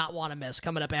definitely not want to miss.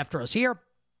 Coming up after us here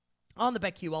on the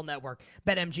BetQL network,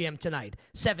 BetMGM tonight,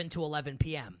 7 to 11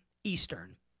 p.m.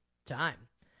 Eastern time.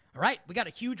 All right, we got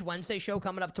a huge Wednesday show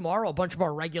coming up tomorrow. A bunch of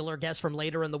our regular guests from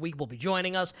later in the week will be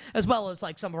joining us, as well as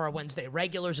like some of our Wednesday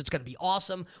regulars. It's going to be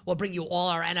awesome. We'll bring you all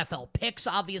our NFL picks,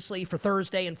 obviously, for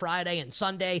Thursday and Friday and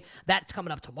Sunday. That's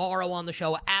coming up tomorrow on the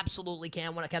show. Absolutely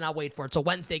cannot wait for it. So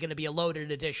Wednesday going to be a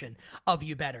loaded edition of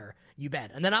You Better You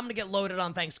Bet. And then I'm going to get loaded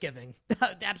on Thanksgiving.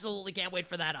 Absolutely can't wait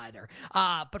for that either.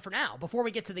 But for now, before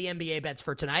we get to the NBA bets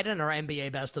for tonight and our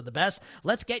NBA best of the best,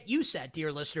 let's get you set,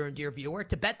 dear listener and dear viewer,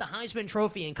 to bet the Heisman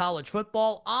Trophy in college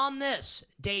football on this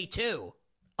day 2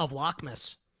 of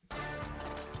Lockmas.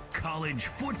 College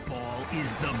football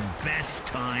is the best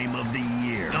time of the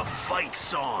year. The fight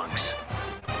songs.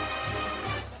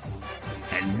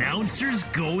 Announcers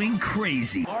going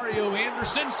crazy. Mario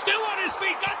Anderson still on his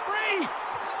feet, got free.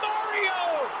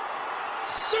 Mario!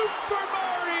 Super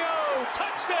Mario!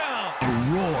 Touchdown!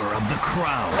 The roar of the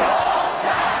crowd.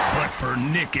 But for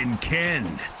Nick and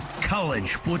Ken,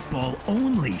 college football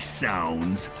only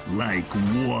sounds like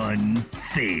one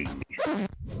thing.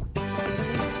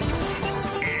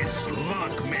 It's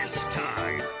Lockmas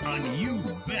time on You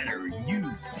Better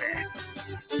You Bet.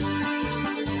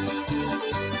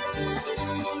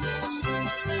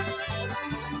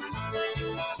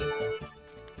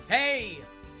 Hey!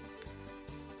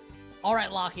 All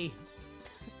right, Lockie.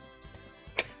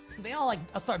 They all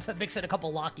start mixing a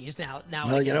couple Lockies now.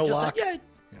 Well, you know, Lock.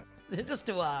 Just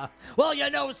to, well, you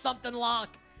know something, Lock.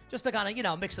 Just to kind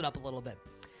of, mix it up a little bit.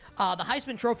 The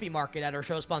Heisman Trophy market at our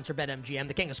show sponsor, BetMGM,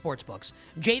 the king of sportsbooks.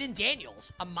 Jaden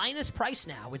Daniels, a minus price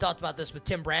now. We talked about this with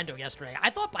Tim Brando yesterday. I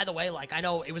thought, by the way, I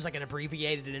know it was an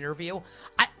abbreviated interview.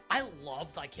 I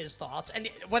loved, his thoughts. And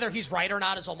whether he's right or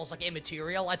not is almost,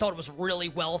 immaterial. I thought it was really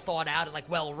well thought out and,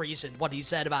 well-reasoned what he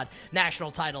said about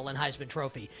national title and Heisman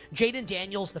Trophy. Jaden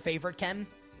Daniels, the favorite, Ken.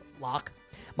 Lock.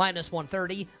 Minus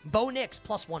 130. Bo Nix,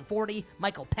 plus 140.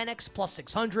 Michael Penix, plus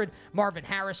 600. Marvin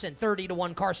Harrison,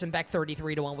 30-1. Carson Beck,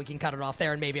 33-1. We can cut it off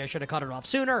there, and maybe I should have cut it off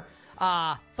sooner.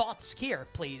 Thoughts here,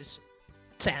 please,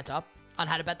 Santa, on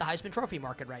how to bet the Heisman Trophy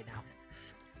market right now.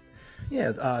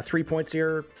 Yeah, 3 points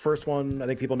here. First one, I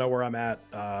think people know where I'm at.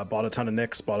 Bought a ton of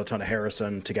Knicks, bought a ton of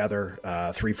Harrison together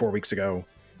 3-4 weeks ago.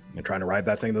 And trying to ride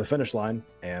that thing to the finish line,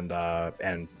 and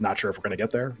not sure if we're going to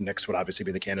get there. Knicks would obviously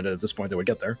be the candidate at this point that would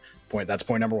get there. That's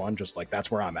point number one. Just like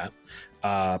that's where I'm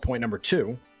at. Point number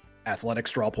two, Athletic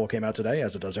straw poll came out today,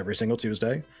 as it does every single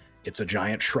Tuesday. It's a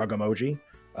giant shrug emoji.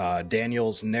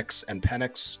 Daniels, Knicks, and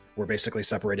Penix were basically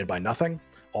separated by nothing.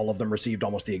 All of them received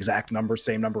almost the exact number,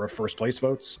 same number of first place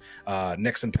votes.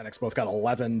 Knicks and Penix both got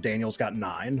 11. Daniels got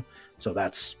 9. So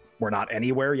we're not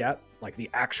anywhere yet. Like the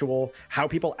actual, how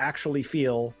people actually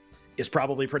feel is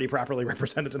probably pretty properly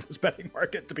represented in this betting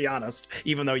market, to be honest.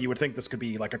 Even though you would think this could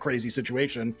be like a crazy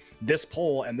situation, this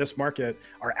poll and this market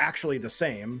are actually the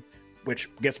same, which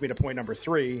gets me to point number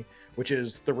 3, which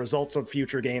is the results of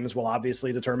future games will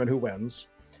obviously determine who wins.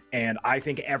 And I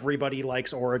think everybody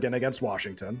likes Oregon against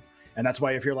Washington. And that's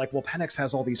why if you're like, well, Penix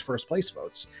has all these first place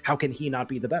votes, how can he not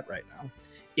be the bet right now?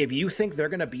 If you think they're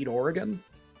going to beat Oregon,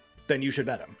 then you should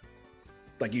bet him.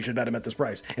 Like, you should bet him at this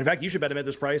price. In fact, you should bet him at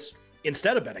this price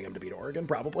instead of betting him to beat Oregon,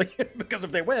 probably, because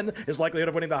if they win, his likelihood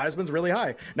of winning the Heisman's really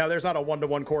high. Now, there's not a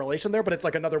 1-to-1 correlation there, but it's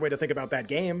like another way to think about that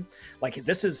game. Like,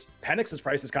 Penix's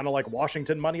price is kind of like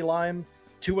Washington money line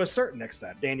to a certain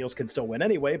extent. Daniels can still win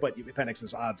anyway, but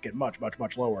Penix's odds get much, much,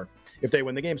 much lower if they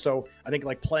win the game. So I think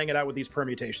like playing it out with these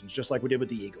permutations, just like we did with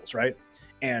the Eagles, right?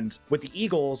 And with the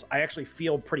Eagles, I actually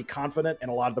feel pretty confident in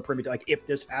a lot of the permutations. Like, if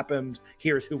this happened,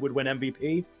 here's who would win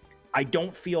MVP. I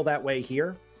don't feel that way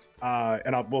here.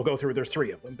 We'll go through, there's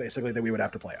 3 of them basically that we would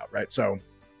have to play out, right? So,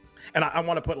 and I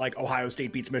want to put like Ohio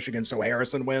State beats Michigan, so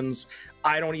Harrison wins.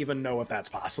 I don't even know if that's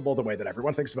possible the way that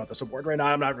everyone thinks about this award right now.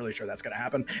 I'm not really sure that's going to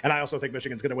happen. And I also think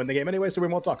Michigan's going to win the game anyway, so we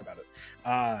won't talk about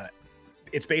it.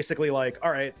 It's basically like,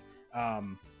 all right,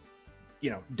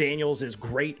 Daniels is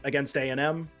great against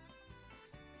A&M,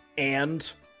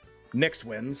 and Knicks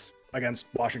wins against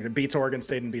Washington, beats Oregon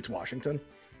State and beats Washington.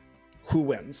 Who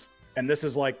wins? And this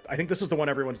is like, I think this is the one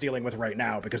everyone's dealing with right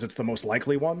now because it's the most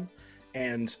likely one.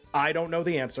 And I don't know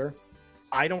the answer.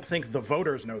 I don't think the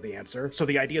voters know the answer. So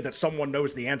the idea that someone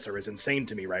knows the answer is insane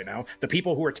to me right now. The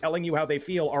people who are telling you how they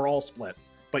feel are all split.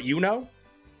 But you know?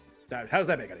 How does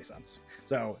that make any sense?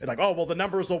 So it's like, oh, well, the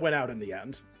numbers will win out in the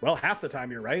end. Well, half the time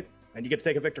you're right, and you get to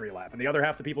take a victory lap. And the other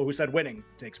half, the people who said winning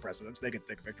takes precedence. They get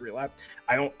to take a victory lap.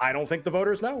 I don't think the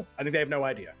voters know. I think they have no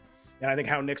idea. And I think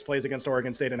how Knicks plays against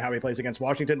Oregon State and how he plays against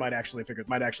Washington might actually figure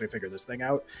this thing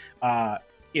out.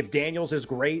 If Daniels is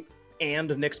great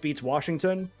and Knicks beats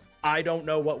Washington, I don't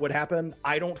know what would happen.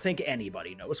 I don't think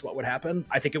anybody knows what would happen.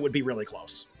 I think it would be really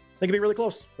close. I think it'd be really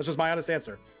close. That's just my honest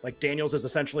answer. Like, Daniels is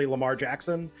essentially Lamar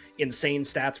Jackson, insane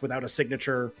stats without a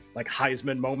signature like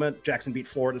Heisman moment. Jackson beat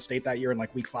Florida State that year in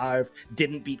like week 5,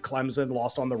 didn't beat Clemson,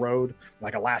 lost on the road,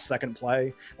 like a last second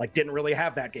play, like didn't really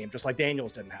have that game, just like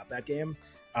Daniels didn't have that game.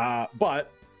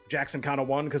 But Jackson kind of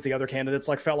won because the other candidates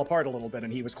like fell apart a little bit,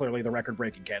 and he was clearly the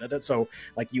record-breaking candidate. So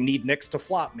like you need Knicks to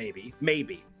flop, maybe.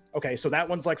 Okay, so that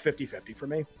one's like 50-50 for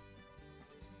me.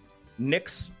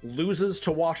 Knicks loses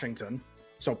to Washington,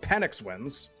 so Penix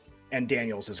wins, and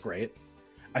Daniels is great.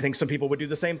 I think some people would do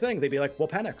the same thing. They'd be like, well,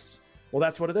 Penix. Well,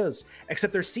 that's what it is.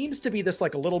 Except there seems to be this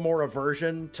like a little more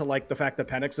aversion to like the fact that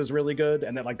Penix is really good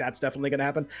and that like that's definitely going to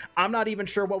happen. I'm not even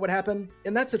sure what would happen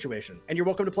in that situation. And you're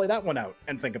welcome to play that one out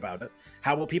and think about it.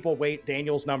 How will people weight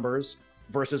Daniels' numbers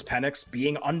versus Penix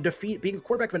being undefeated, being a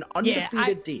quarterback of an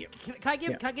undefeated team? Can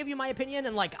I give you my opinion?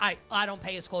 And like I don't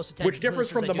pay as close attention. Which differs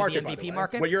to from the market, MVP by the way.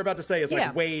 market. What you're about to say is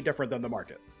like way different than the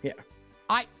market. Yeah.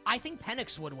 I think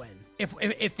Penix would win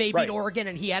if they beat Oregon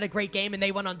and he had a great game and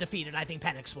they went undefeated. I think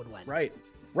Penix would win.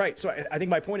 Right. So I think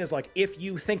my point is like, if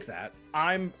you think that,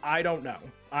 I don't know.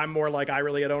 I'm more like, I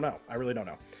really don't know.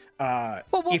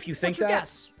 If you think what's your that,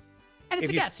 guess? And it's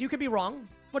a guess. You could be wrong.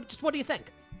 What do you think?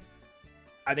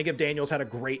 I think if Daniels had a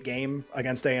great game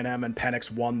against A&M and Penix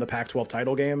won the Pac-12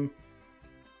 title game,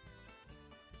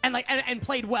 and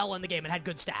played well in the game and had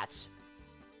good stats.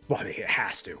 Well, I mean, it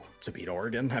has to beat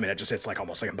Oregon. I mean, it's like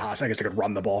almost like impossible. I guess they could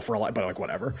run the ball for a lot, but like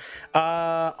whatever.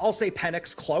 I'll say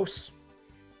Penix close.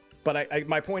 But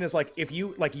my point is like, if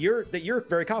you like, you're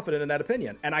very confident in that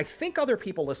opinion, and I think other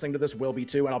people listening to this will be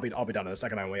too. And I'll be done in a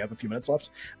second. I only have a few minutes left.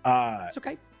 It's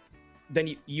okay.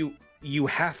 Then you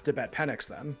have to bet Penix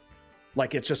then.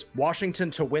 Like, it's just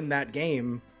Washington to win that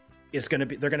game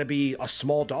they're gonna be a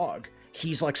small dog.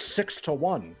 He's like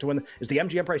 6-1 to win. Is the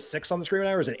MGM price 6 on the screen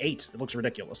now, or is it 8? It looks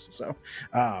ridiculous. So,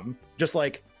 just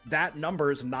like that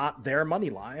number's not their money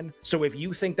line. So if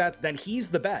you think that, then he's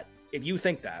the bet. If you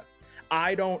think that.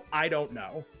 I don't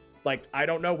know. Like, I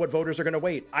don't know what voters are going to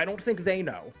weight. I don't think they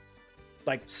know.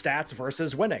 Like, stats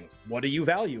versus winning. What do you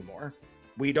value more?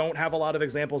 We don't have a lot of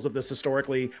examples of this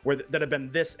historically that have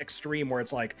been this extreme, where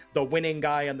it's like the winning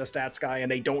guy and the stats guy,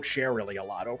 and they don't share really a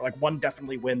lot. Like one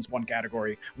definitely wins one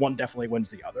category, one definitely wins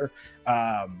the other.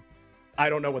 I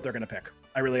don't know what they're going to pick.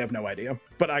 I really have no idea.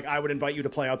 But I would invite you to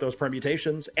play out those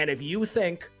permutations. And if you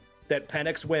think that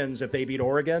Penix wins if they beat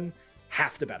Oregon,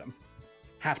 have to bet them.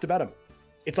 Have to bet them.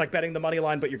 It's like betting the money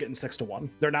line, but you're getting 6-1.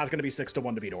 They're not going to be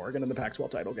 6-1 to beat Oregon in the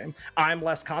Pac-12 title game. I'm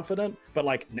less confident, but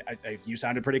like you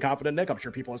sounded pretty confident, Nick. I'm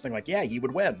sure people listening like, yeah, he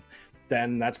would win.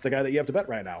 Then that's the guy that you have to bet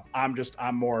right now. I'm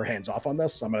more hands off on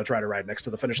this. I'm going to try to ride next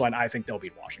to the finish line. I think they'll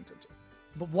beat Washington too.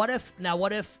 But what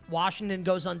if Washington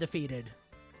goes undefeated?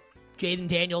 Jaden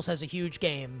Daniels has a huge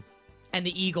game, and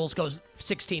the Eagles goes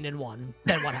 16-1.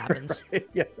 Then what happens? Right.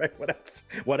 Yeah, right.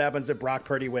 What happens if Brock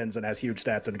Purdy wins and has huge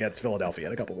stats and gets Philadelphia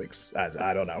in a couple weeks?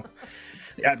 I don't know.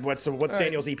 Yeah, what's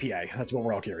Daniel's EPA? That's what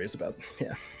we're all curious about.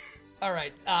 Yeah. All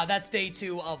right. That's day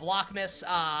 2 of Lockmas.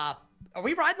 Are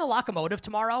we riding the locomotive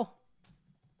tomorrow?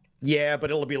 Yeah, but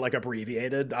it'll be like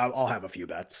abbreviated. I'll have a few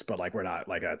bets, but like we're not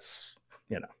like that's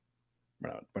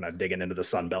we're not digging into the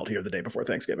Sun Belt here the day before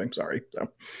Thanksgiving. Sorry. So.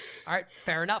 All right,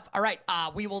 fair enough. All right,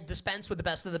 we will dispense with the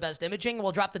best of the best imaging.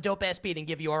 We'll drop the dope ass beat and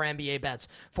give you our NBA bets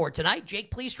for tonight. Jake,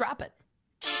 please drop it.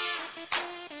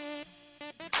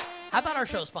 How about our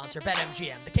show sponsor,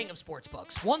 BetMGM, the king of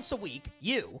sportsbooks? Once a week,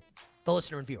 you, the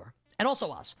listener and viewer, and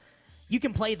also us, you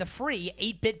can play the free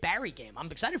 8-Bit Barry game. I'm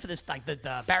excited for this, like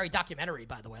the Barry documentary,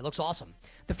 by the way. It looks awesome.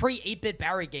 The free 8-Bit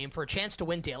Barry game for a chance to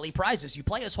win daily prizes. You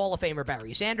play as Hall of Famer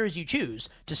Barry Sanders. You choose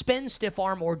to spin, stiff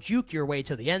arm, or juke your way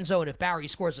to the end zone. If Barry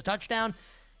scores a touchdown,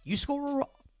 you score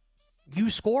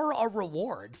a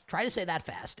reward. Try to say that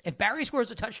fast. If Barry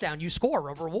scores a touchdown, you score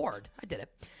a reward. I did it.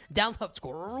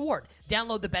 Score a reward.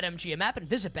 Download the BetMGM app and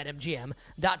visit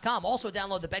BetMGM.com. Also,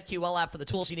 download the BetQL app for the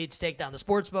tools you need to take down the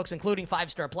sportsbooks, including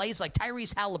 5-star plays like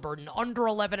Tyrese Halliburton, under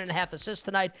 11.5 assists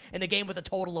tonight in a game with a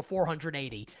total of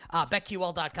 480.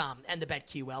 BetQL.com and the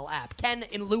BetQL app. Ken,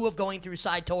 in lieu of going through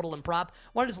side, total, and prop,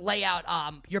 why don't you lay out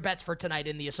your bets for tonight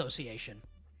in the association?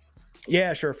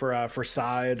 Yeah, sure. For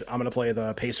side, I'm going to play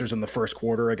the Pacers in the first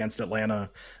quarter against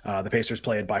Atlanta. The Pacers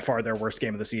played by far their worst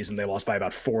game of the season. They lost by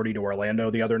about 40 to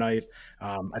Orlando the other night.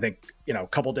 I think, a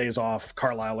couple days off,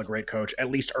 Carlisle, a great coach, at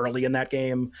least early in that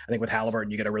game. I think with Halliburton,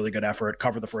 you get a really good effort.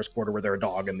 Cover the first quarter where they're a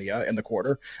dog in the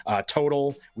quarter.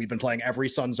 Total, we've been playing every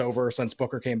Suns over since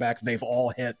Booker came back. They've all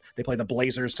hit. They play the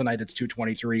Blazers tonight. It's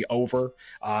 223 over.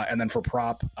 And then for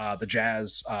prop, the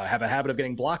Jazz have a habit of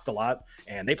getting blocked a lot,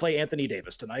 and they play Anthony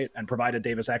Davis tonight. And provided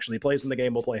Davis actually plays in the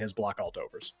game, we'll play his block alt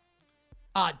overs.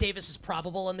 Davis is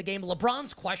probable in the game.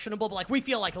 LeBron's questionable, but we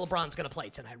feel like LeBron's going to play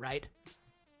tonight, right?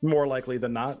 More likely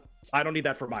than not. I don't need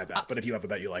that for my bet, but if you have a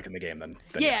bet you like in the game, then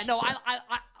yeah, yes. no,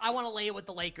 I want to lay it with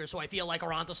the Lakers, so I feel like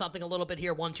we're onto something a little bit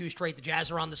here. 1-2 straight. The Jazz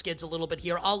are on the skids a little bit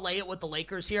here. I'll lay it with the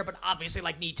Lakers here, but obviously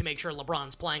need to make sure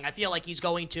LeBron's playing. I feel like he's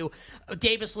going to.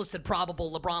 Davis listed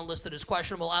probable, LeBron listed as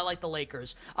questionable. I like the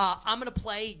Lakers. I'm going to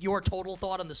play your total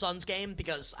thought on the Suns game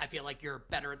because I feel like you're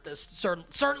better at this,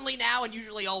 certainly now and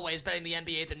usually always betting the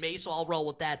NBA than me, so I'll roll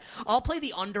with that. I'll play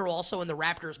the under also in the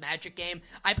Raptors Magic game.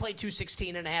 I played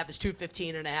 216.5. It's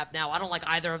 215.5 now. I don't like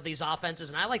either of these offenses,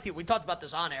 and I like we talked about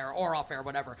this on air or off air,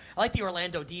 whatever. I like the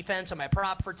Orlando defense. And my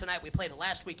prop for tonight, we played it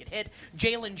last week. It hit.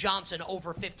 Jalen Johnson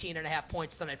over 15.5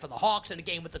 points tonight for the Hawks in a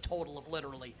game with a total of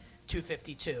literally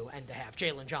 252.5.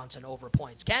 Jalen Johnson over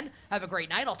points. Ken, have a great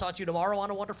night. I'll talk to you tomorrow on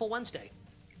a wonderful Wednesday.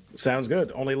 Sounds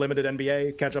good. Only limited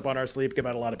NBA. Catch up on our sleep. Give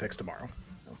out a lot of picks tomorrow.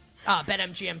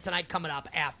 BetMGM tonight coming up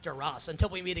after us. Until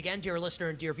we meet again, dear listener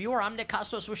and dear viewer, I'm Nick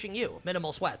Costos wishing you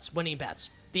minimal sweats, winning bets,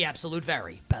 the absolute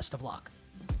very best of luck.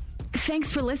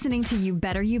 Thanks for listening to You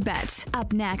Better You Bet.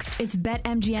 Up next, it's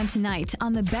BetMGM Tonight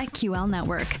on the BetQL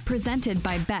Network, presented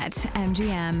by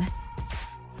BetMGM.